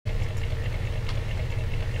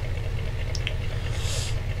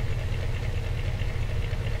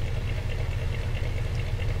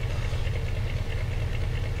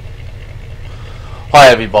Hi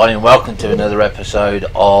everybody and welcome to another episode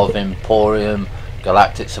of Empyrium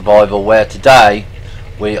Galactic Survival, where today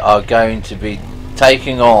we are going to be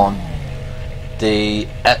taking on the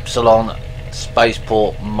Epsilon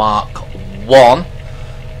Spaceport Mark I,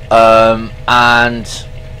 and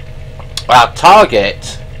our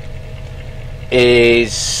target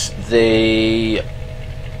is the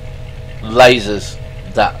lasers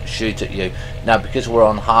that shoot at you. Now because we're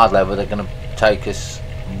on hard level, they're going to take us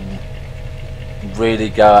really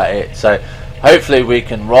go at it, so hopefully we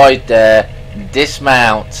can ride there,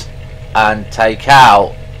 dismount and take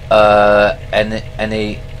out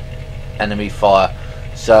any enemy fire.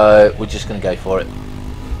 So we're just going to go for it.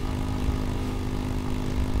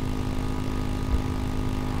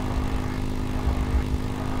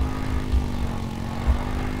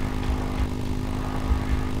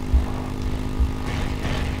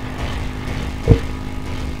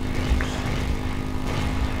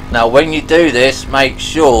 Now when you do this, make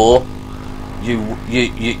sure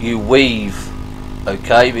you weave,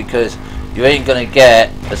 okay, because you ain't gonna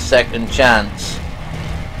get a second chance.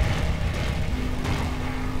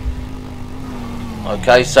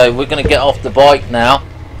 Okay, so we're gonna get off the bike now,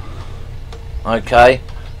 okay,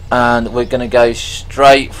 and we're gonna go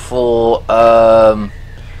straight for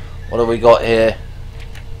what have we got here?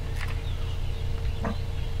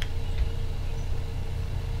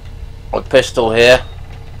 A pistol here.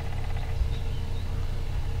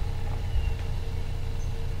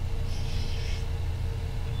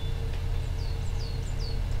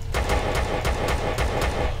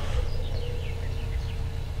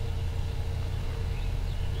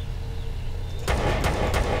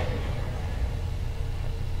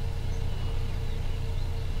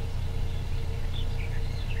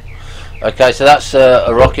 Okay, so that's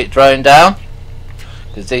a rocket drone down,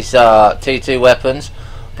 because these are T2 weapons.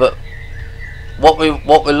 But what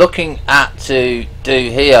we're looking at to do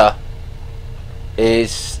here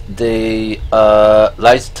is the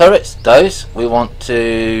laser turrets. Those we want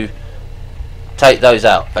to take those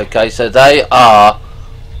out. Okay, so they are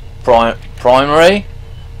primary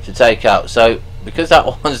to take out. So because that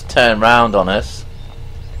one's turned round on us,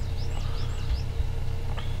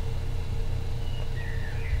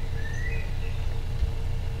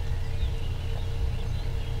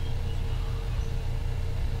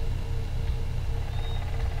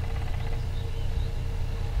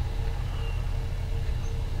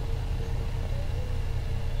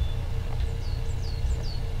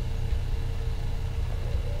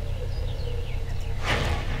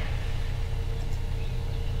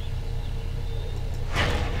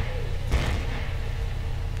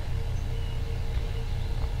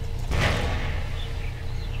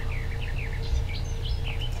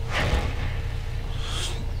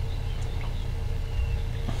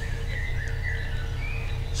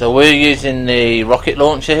 so we're using the rocket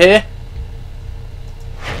launcher here.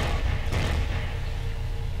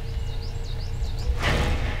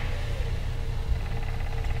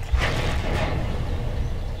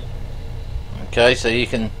 Okay, so you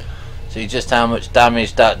can see just how much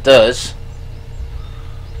damage that does.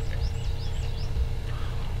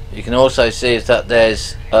 You can also see is that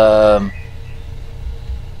there's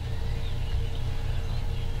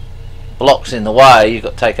blocks in the way. You've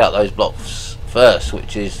got to take out those blocks first,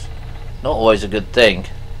 which is not always a good thing,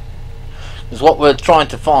 because what we're trying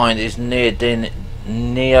to find is neodymium,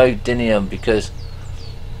 because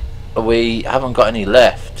we haven't got any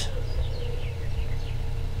left.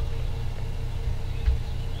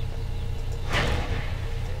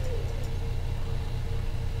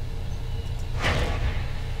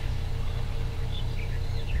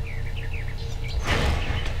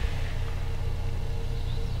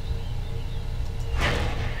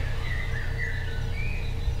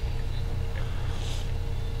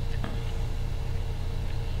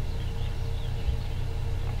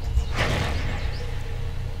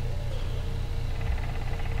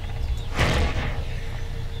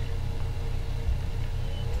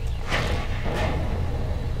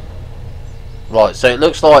 Right, so it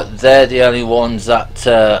looks like they're the only ones that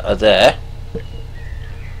are there.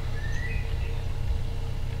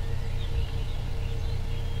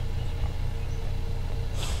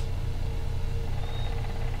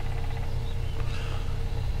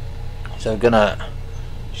 So I'm gonna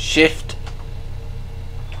shift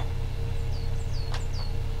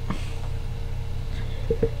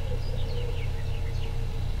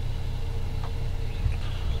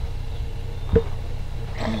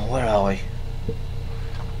where are we?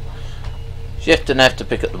 Shift and F to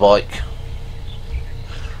pick up the bike.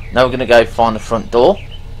 Now we're going to go find the front door.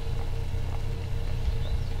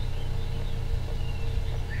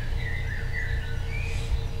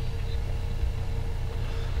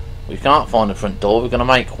 can't find the front door, we're going to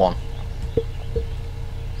make one.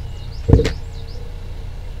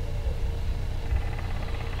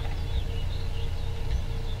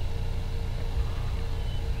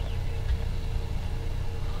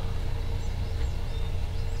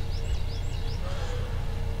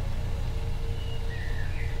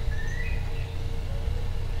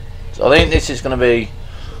 So I think this is going to be,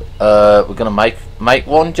 we're going to make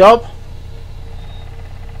one job.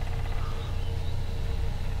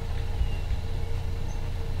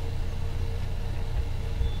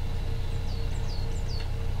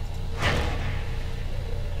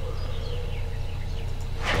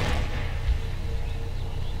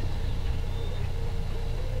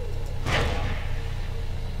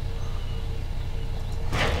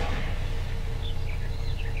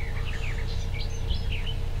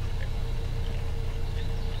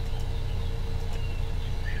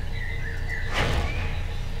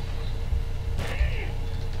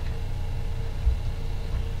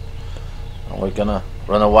 We're gonna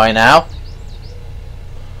run away now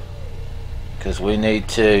because we need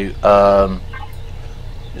to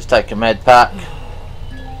just take a med pack.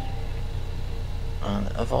 And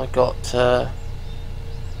have I got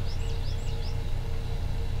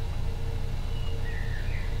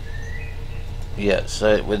yeah,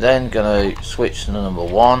 so we're then gonna switch to number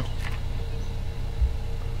 1.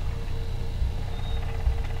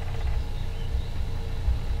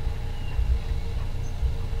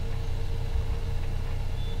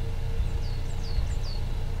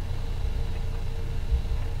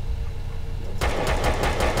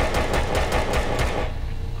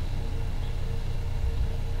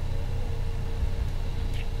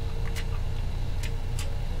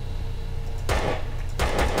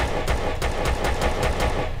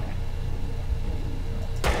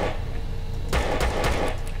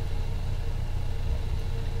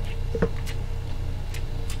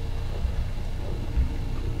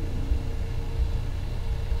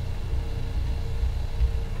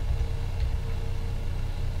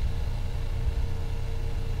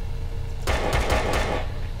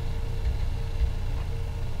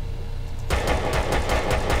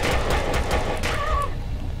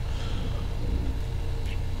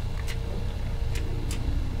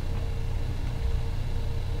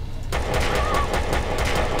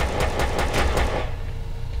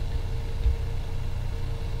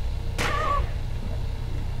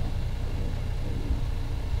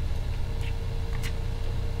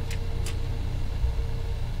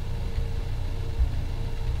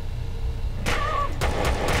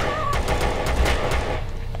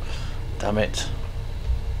 Damn it.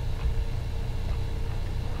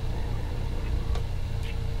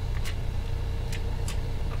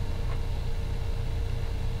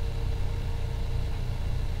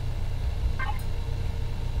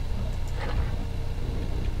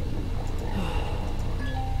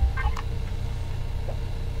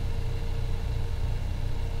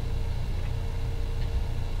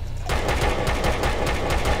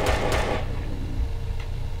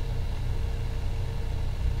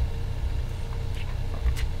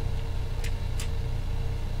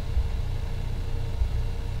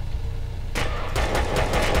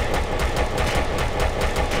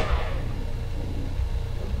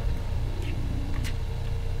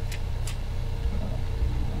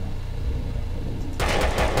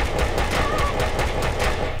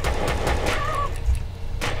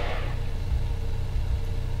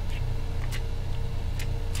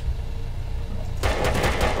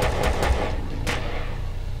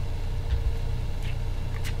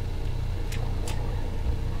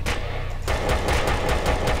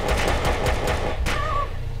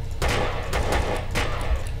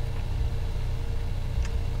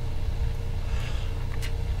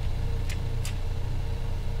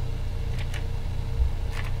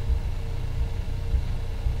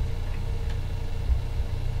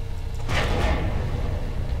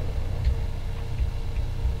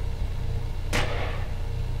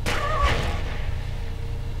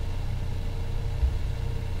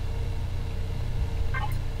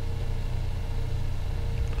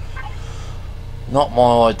 Not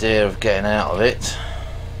my idea of getting out of it.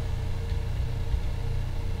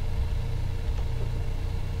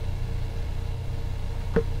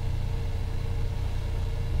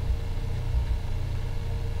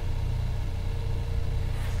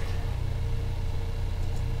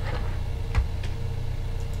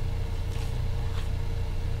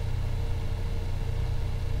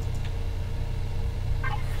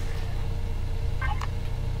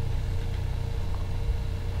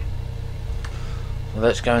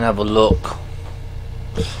 Let's go and have a look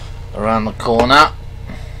around the corner.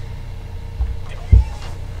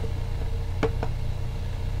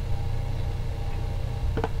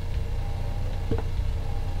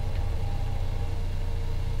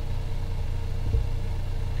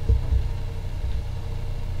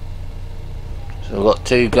 we've got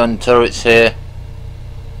 2 gun turrets here.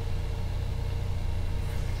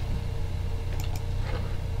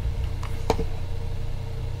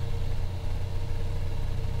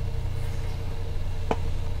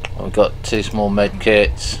 We've got 2 small med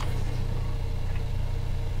kits.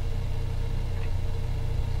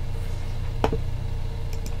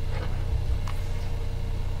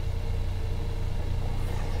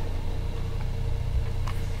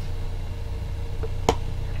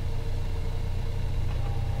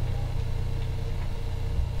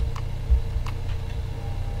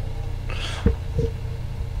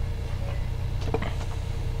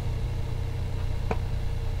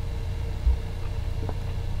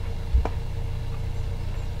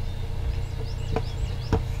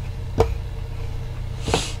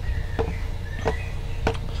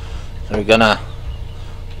 So we're gonna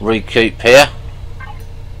recoup here.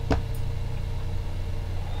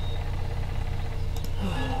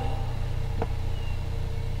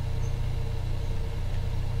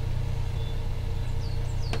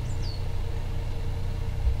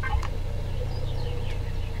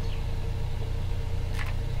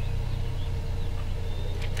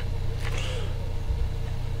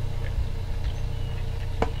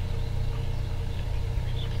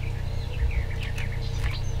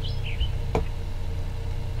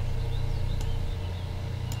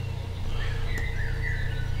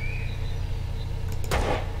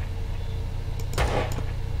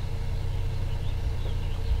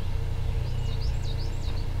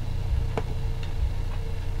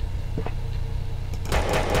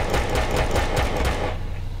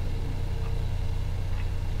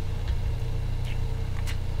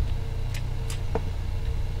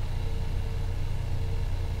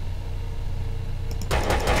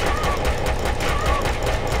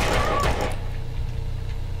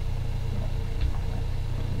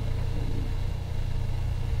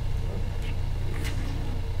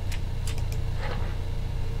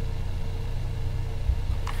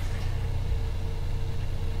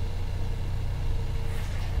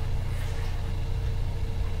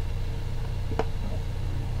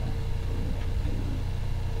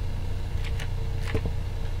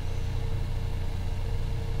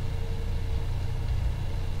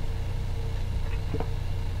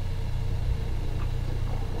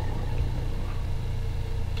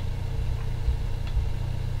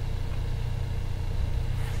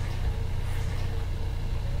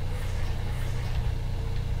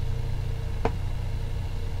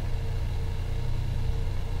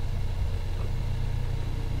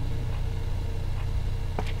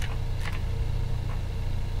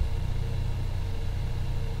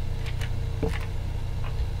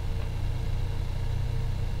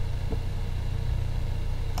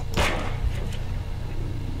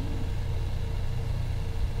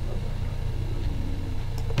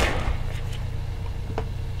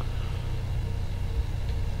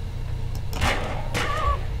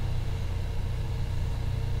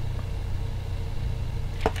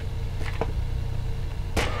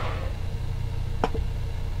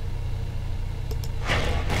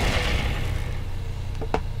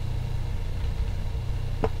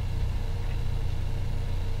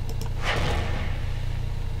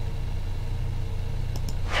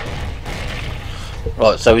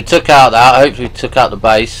 Right, so we took out that, hopefully we took out the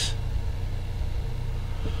base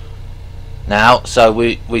now, so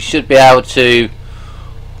we should be able to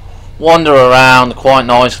wander around quite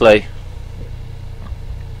nicely.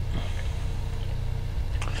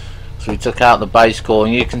 So we took out the base core,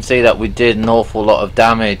 and you can see that we did an awful lot of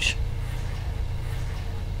damage.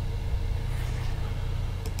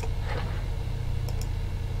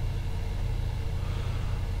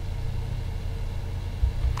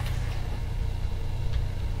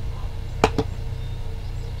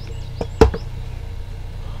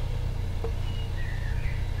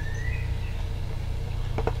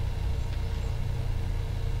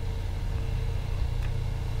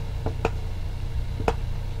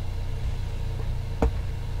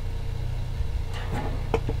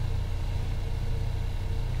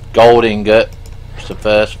 Gold ingot, it's the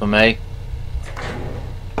first for me.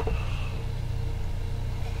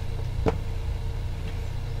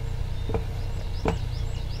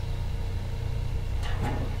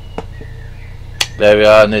 There we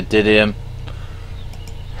are, Nididium.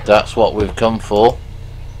 That's what we've come for.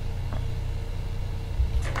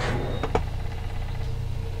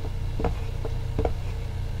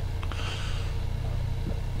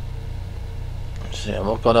 Let's see,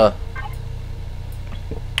 I've got a...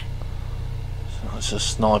 It's a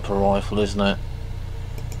sniper rifle, isn't it?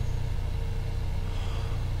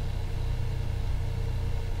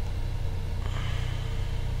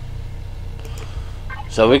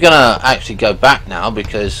 So we're gonna actually go back now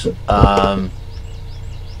because we've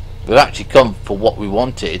actually come for what we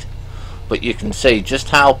wanted, but you can see just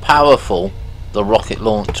how powerful the rocket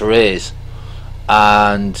launcher is,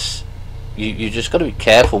 and you just got to be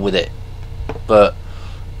careful with it. But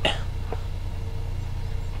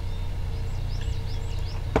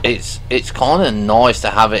it's kind of nice to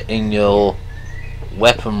have it in your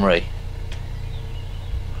weaponry.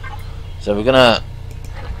 So we're gonna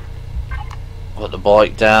put the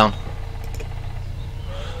bike down,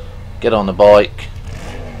 get on the bike,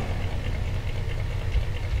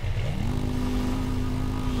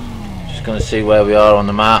 just gonna see where we are on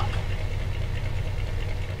the map.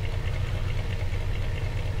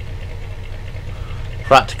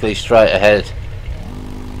 Practically straight ahead,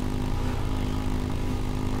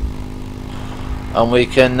 and we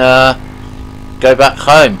can go back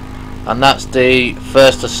home, and that's the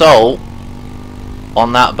first assault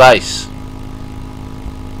on that base.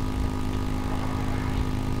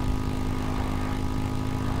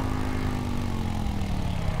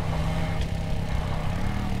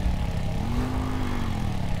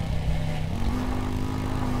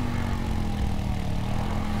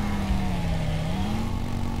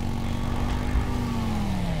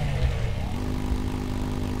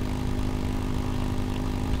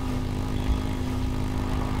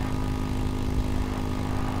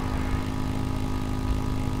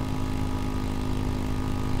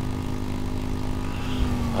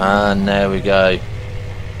 And there we go.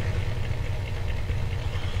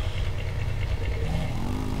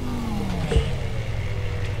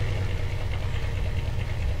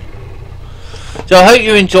 So I hope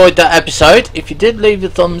you enjoyed that episode. If you did, leave a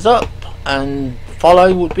thumbs up, and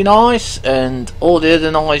follow would be nice, and all the other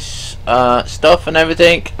nice stuff and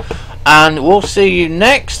everything. And we'll see you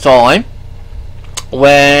next time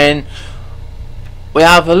when we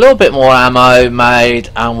have a little bit more ammo made,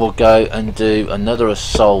 and we'll go and do another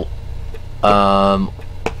assault on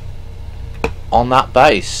that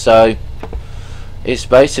base. So it's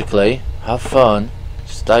basically have fun,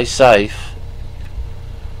 stay safe.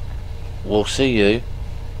 We'll see you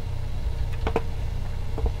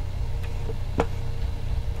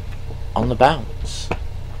on the bounce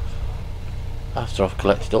after I've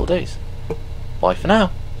collected all these. Bye for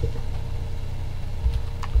now.